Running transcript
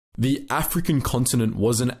The African continent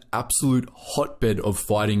was an absolute hotbed of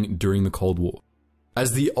fighting during the Cold War.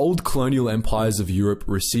 As the old colonial empires of Europe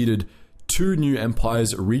receded, two new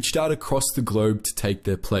empires reached out across the globe to take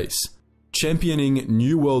their place, championing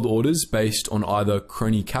new world orders based on either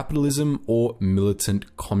crony capitalism or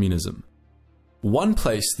militant communism. One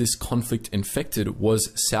place this conflict infected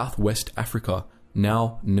was Southwest Africa,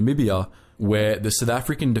 now Namibia, where the South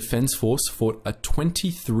African Defence Force fought a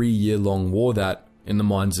 23-year-long war that, in the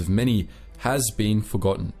minds of many, has been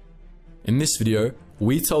forgotten. In this video,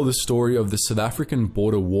 we tell the story of the South African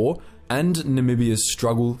Border War and Namibia's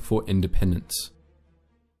struggle for independence.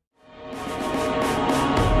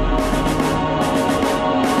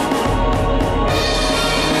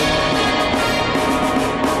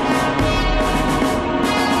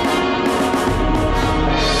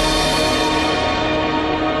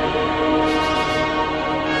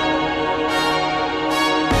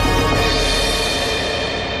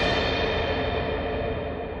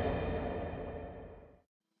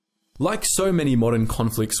 Like so many modern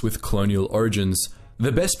conflicts with colonial origins,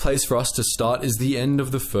 the best place for us to start is the end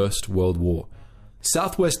of the First World War.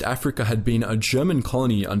 Southwest Africa had been a German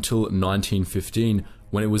colony until 1915,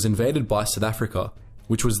 when it was invaded by South Africa,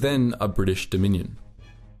 which was then a British dominion.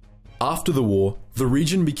 After the war, the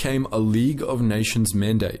region became a League of Nations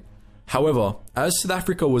mandate. However, as South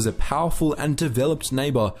Africa was a powerful and developed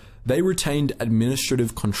neighbour, they retained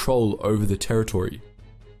administrative control over the territory.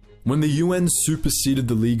 When the UN superseded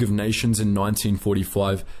the League of Nations in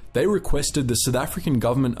 1945, they requested the South African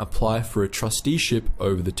government apply for a trusteeship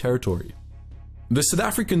over the territory. The South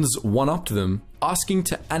Africans one-upped them, asking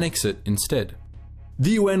to annex it instead.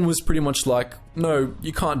 The UN was pretty much like, no,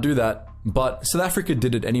 you can't do that, but South Africa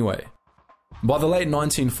did it anyway. By the late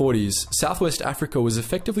 1940s, Southwest Africa was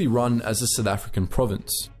effectively run as a South African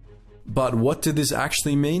province. But what did this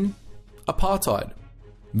actually mean? Apartheid.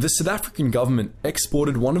 The South African government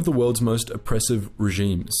exported one of the world's most oppressive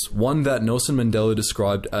regimes, one that Nelson Mandela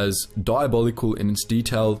described as diabolical in its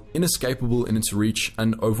detail, inescapable in its reach,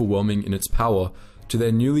 and overwhelming in its power, to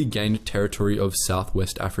their newly gained territory of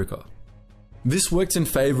Southwest Africa. This worked in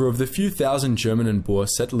favour of the few thousand German and Boer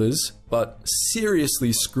settlers, but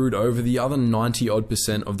seriously screwed over the other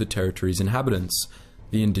 90-odd% of the territory's inhabitants,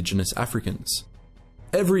 the indigenous Africans.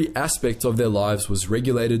 Every aspect of their lives was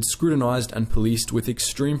regulated, scrutinized, and policed with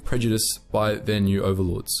extreme prejudice by their new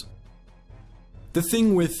overlords. The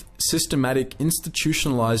thing with systematic,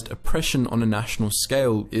 institutionalized oppression on a national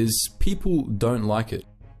scale is people don't like it.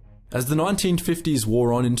 As the 1950s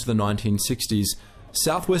wore on into the 1960s,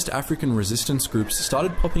 Southwest African resistance groups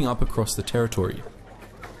started popping up across the territory.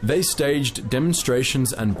 They staged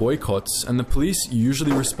demonstrations and boycotts, and the police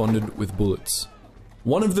usually responded with bullets.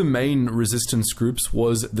 One of the main resistance groups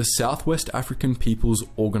was the Southwest African People's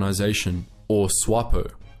Organization, or SWAPO.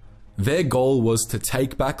 Their goal was to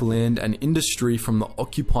take back land and industry from the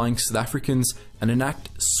occupying South Africans and enact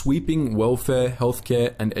sweeping welfare,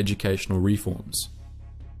 healthcare, and educational reforms.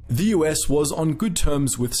 The US was on good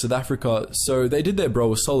terms with South Africa, so they did their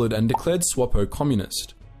bro a solid and declared SWAPO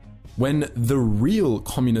communist. When the real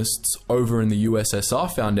communists over in the USSR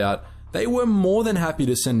found out, they were more than happy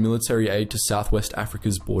to send military aid to Southwest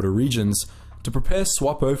Africa's border regions to prepare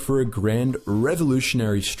SWAPO for a grand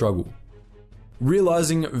revolutionary struggle.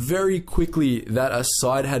 Realizing very quickly that a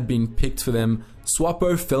side had been picked for them,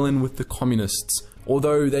 SWAPO fell in with the communists,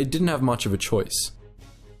 although they didn't have much of a choice.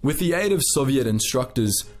 With the aid of Soviet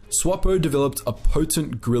instructors, SWAPO developed a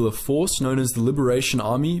potent guerrilla force known as the Liberation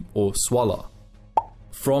Army, or SWALA.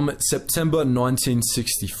 From September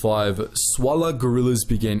 1965, SWALA guerrillas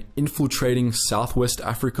began infiltrating Southwest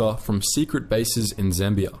Africa from secret bases in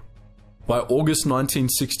Zambia. By August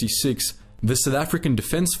 1966, the South African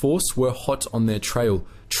Defence Force were hot on their trail,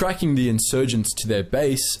 tracking the insurgents to their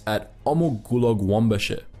base at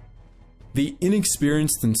Omogulogwambashe. The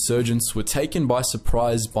inexperienced insurgents were taken by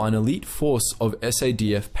surprise by an elite force of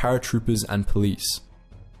SADF paratroopers and police.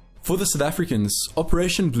 For the South Africans,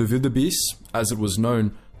 Operation Blue Wildebeest, as it was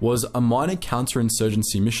known, was a minor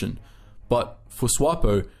counterinsurgency mission, but for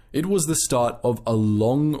SWAPO, it was the start of a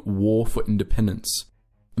long war for independence.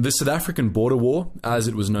 The South African Border War, as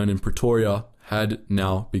it was known in Pretoria, had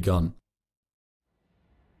now begun.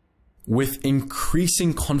 With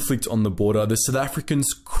increasing conflict on the border, the South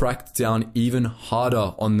Africans cracked down even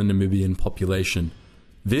harder on the Namibian population.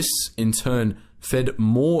 This, in turn, fed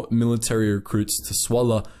more military recruits to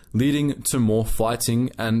SWALA, leading to more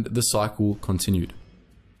fighting, and the cycle continued.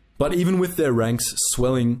 But even with their ranks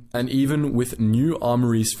swelling, and even with new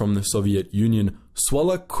armories from the Soviet Union,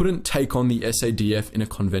 SWALA couldn't take on the SADF in a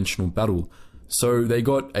conventional battle, so they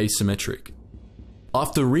got asymmetric.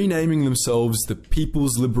 After renaming themselves the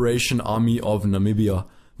People's Liberation Army of Namibia,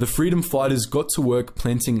 the freedom fighters got to work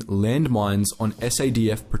planting landmines on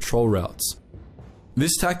SADF patrol routes.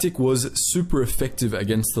 This tactic was super effective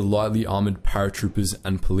against the lightly armored paratroopers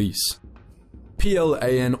and police.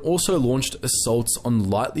 PLAN also launched assaults on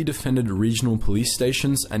lightly defended regional police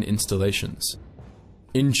stations and installations.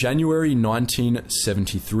 In January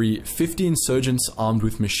 1973, 50 insurgents armed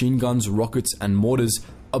with machine guns, rockets, and mortars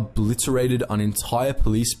obliterated an entire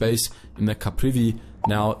police base in the Caprivi,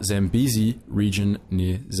 now Zambezi, region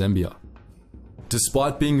near Zambia.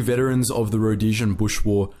 Despite being veterans of the Rhodesian Bush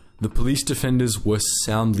War, the police defenders were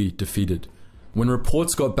soundly defeated. When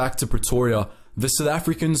reports got back to Pretoria, the South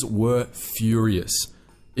Africans were furious.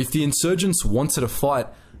 If the insurgents wanted a fight,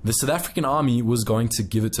 the South African army was going to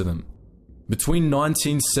give it to them. Between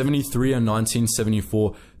 1973 and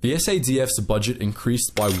 1974, the SADF's budget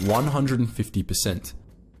increased by 150%.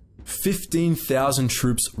 15,000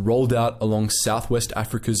 troops rolled out along Southwest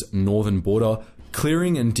Africa's northern border,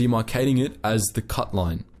 clearing and demarcating it as the cut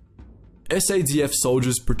line. SADF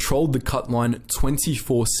soldiers patrolled the cut line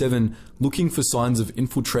 24/7 looking for signs of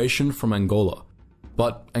infiltration from Angola,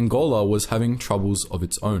 but Angola was having troubles of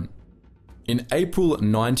its own. In April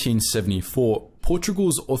 1974,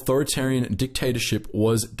 Portugal's authoritarian dictatorship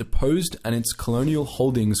was deposed and its colonial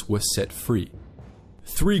holdings were set free.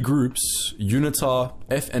 Three groups, UNITA,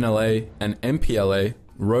 FNLA, and MPLA,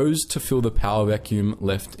 rose to fill the power vacuum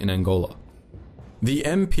left in Angola. The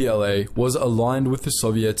MPLA was aligned with the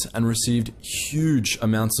Soviets and received huge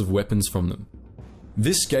amounts of weapons from them.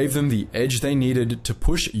 This gave them the edge they needed to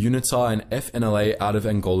push UNITA and FNLA out of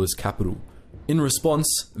Angola's capital. In response,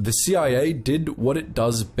 the CIA did what it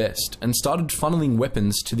does best and started funneling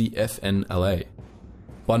weapons to the FNLA.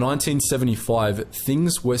 By 1975,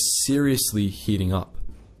 things were seriously heating up.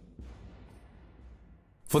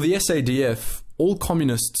 For the SADF, all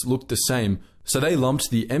communists looked the same, so they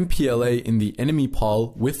lumped the MPLA in the enemy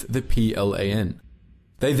pile with the PLAN.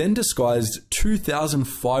 They then disguised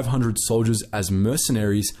 2,500 soldiers as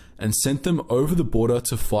mercenaries and sent them over the border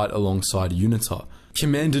to fight alongside UNITA,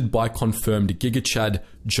 commanded by confirmed Giga Chad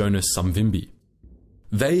Jonas Savimbi.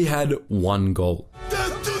 They had one goal.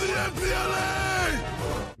 Death to the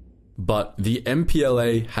MPLA! But the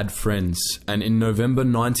MPLA had friends, and in November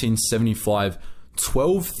 1975,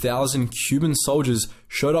 12,000 Cuban soldiers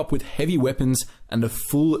showed up with heavy weapons and a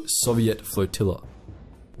full Soviet flotilla.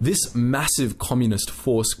 This massive communist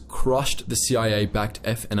force crushed the CIA-backed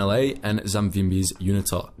FNLA and Savimbi's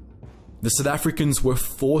UNITA. The South Africans were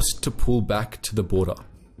forced to pull back to the border.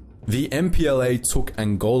 The MPLA took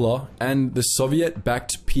Angola, and the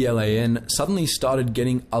Soviet-backed PLAN suddenly started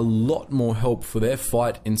getting a lot more help for their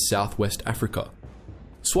fight in Southwest Africa.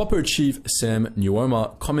 SWAPO chief Sam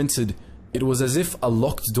Nuoma commented, "It was as if a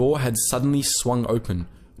locked door had suddenly swung open.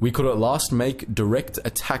 We could at last make direct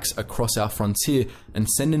attacks across our frontier and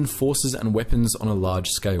send in forces and weapons on a large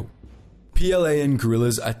scale." PLAN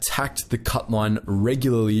guerrillas attacked the cut line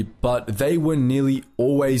regularly, but they were nearly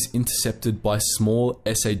always intercepted by small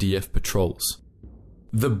SADF patrols.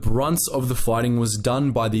 The brunt of the fighting was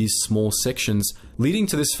done by these small sections, leading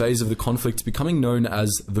to this phase of the conflict becoming known as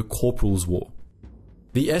the Corporals' War.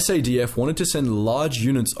 The SADF wanted to send large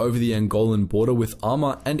units over the Angolan border with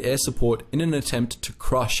armor and air support in an attempt to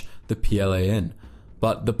crush the PLAN,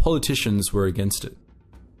 but the politicians were against it.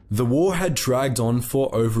 The war had dragged on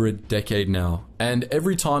for over a decade now, and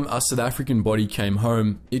every time a South African body came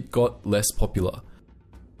home, it got less popular.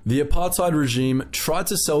 The apartheid regime tried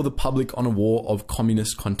to sell the public on a war of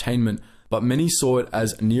communist containment, but many saw it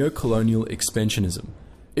as neo-colonial expansionism.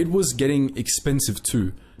 It was getting expensive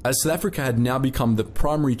too, as South Africa had now become the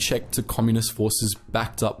primary check to communist forces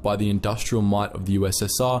backed up by the industrial might of the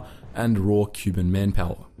USSR and raw Cuban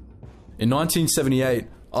manpower. In 1978,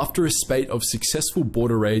 after a spate of successful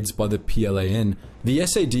border raids by the PLAN, the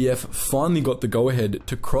SADF finally got the go-ahead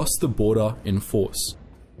to cross the border in force.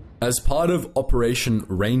 As part of Operation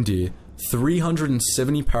Reindeer,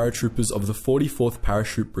 370 paratroopers of the 44th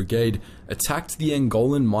Parachute Brigade attacked the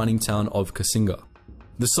Angolan mining town of Cassinga.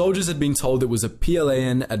 The soldiers had been told it was a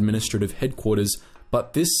PLAN administrative headquarters,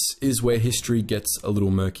 but this is where history gets a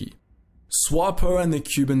little murky. SWAPO and the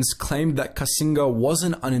Cubans claimed that Cassinga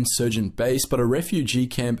wasn't an insurgent base, but a refugee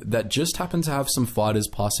camp that just happened to have some fighters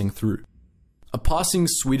passing through. A passing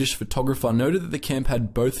Swedish photographer noted that the camp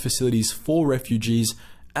had both facilities for refugees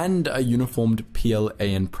and a uniformed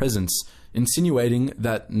PLAN presence, insinuating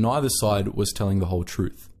that neither side was telling the whole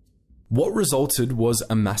truth. What resulted was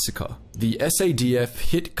a massacre. The SADF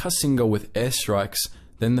hit Cassinga with airstrikes,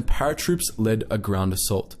 then the paratroops led a ground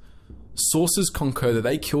assault. Sources concur that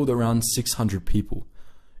they killed around 600 people.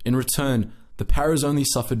 In return, the Paras only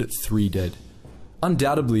suffered 3 dead.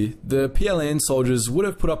 Undoubtedly, the PLAN soldiers would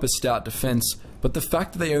have put up a stout defense, but the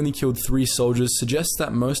fact that they only killed 3 soldiers suggests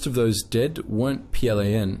that most of those dead weren't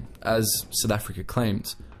PLAN, as South Africa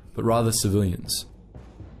claimed, but rather civilians.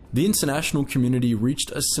 The international community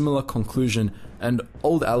reached a similar conclusion, and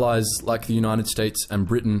old allies like the United States and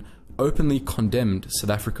Britain openly condemned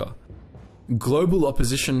South Africa. Global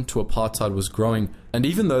opposition to apartheid was growing, and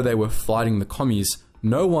even though they were fighting the commies,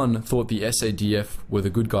 no one thought the SADF were the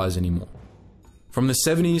good guys anymore. From the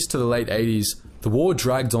 70s to the late 80s, the war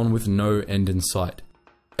dragged on with no end in sight.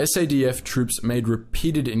 SADF troops made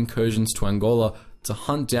repeated incursions to Angola to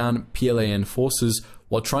hunt down PLAN forces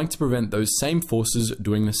while trying to prevent those same forces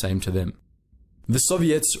doing the same to them. The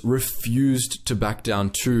Soviets refused to back down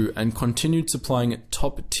too and continued supplying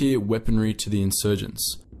top-tier weaponry to the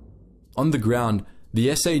insurgents. On the ground, the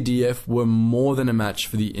SADF were more than a match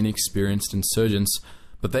for the inexperienced insurgents,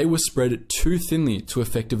 but they were spread too thinly to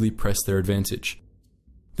effectively press their advantage.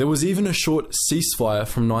 There was even a short ceasefire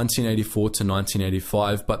from 1984 to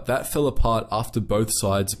 1985, but that fell apart after both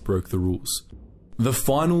sides broke the rules. The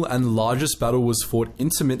final and largest battle was fought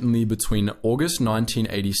intermittently between August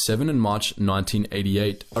 1987 and March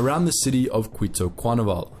 1988 around the city of Quito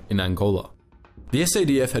Carnaval in Angola. The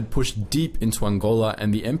SADF had pushed deep into Angola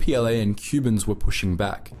and the MPLA and Cubans were pushing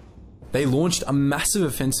back. They launched a massive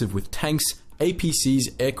offensive with tanks,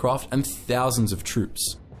 APCs, aircraft, and thousands of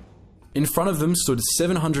troops. In front of them stood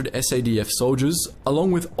 700 SADF soldiers,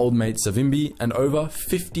 along with old mate Savimbi and over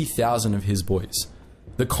 50,000 of his boys.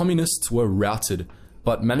 The communists were routed,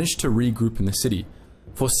 but managed to regroup in the city.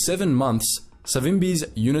 For 7 months, Savimbi's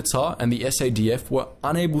UNITA and the SADF were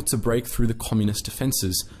unable to break through the communist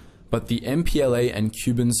defenses, but the MPLA and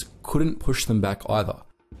Cubans couldn't push them back either.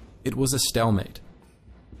 It was a stalemate.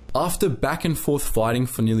 After back and forth fighting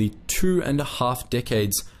for nearly 2.5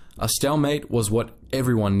 decades, a stalemate was what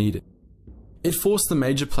everyone needed. It forced the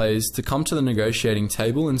major players to come to the negotiating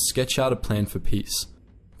table and sketch out a plan for peace.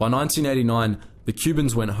 By 1989, the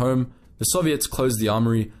Cubans went home, the Soviets closed the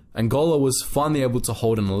armory, Angola was finally able to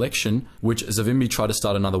hold an election, which Savimbi tried to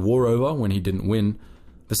start another war over when he didn't win.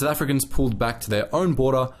 The South Africans pulled back to their own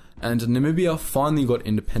border, and Namibia finally got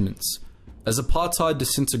independence. As apartheid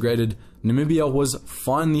disintegrated, Namibia was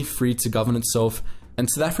finally free to govern itself, and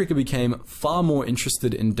South Africa became far more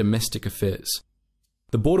interested in domestic affairs.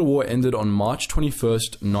 The border war ended on March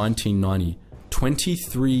 21st, 1990,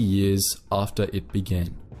 23 years after it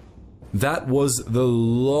began. That was the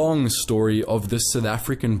long story of the South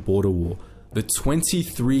African border war, the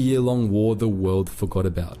 23-year-long war the world forgot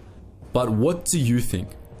about. But what do you think?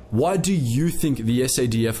 Why do you think the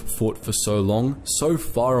SADF fought for so long, so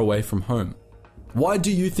far away from home? Why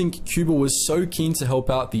do you think Cuba was so keen to help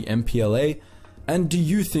out the MPLA? And do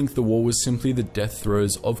you think the war was simply the death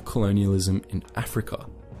throes of colonialism in Africa?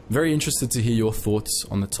 Very interested to hear your thoughts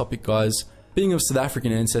on the topic, guys. Being of South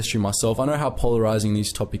African ancestry myself, I know how polarizing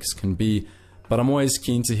these topics can be, but I'm always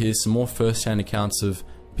keen to hear some more first-hand accounts of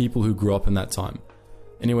people who grew up in that time.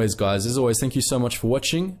 Anyways, guys, as always, thank you so much for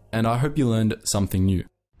watching, and I hope you learned something new.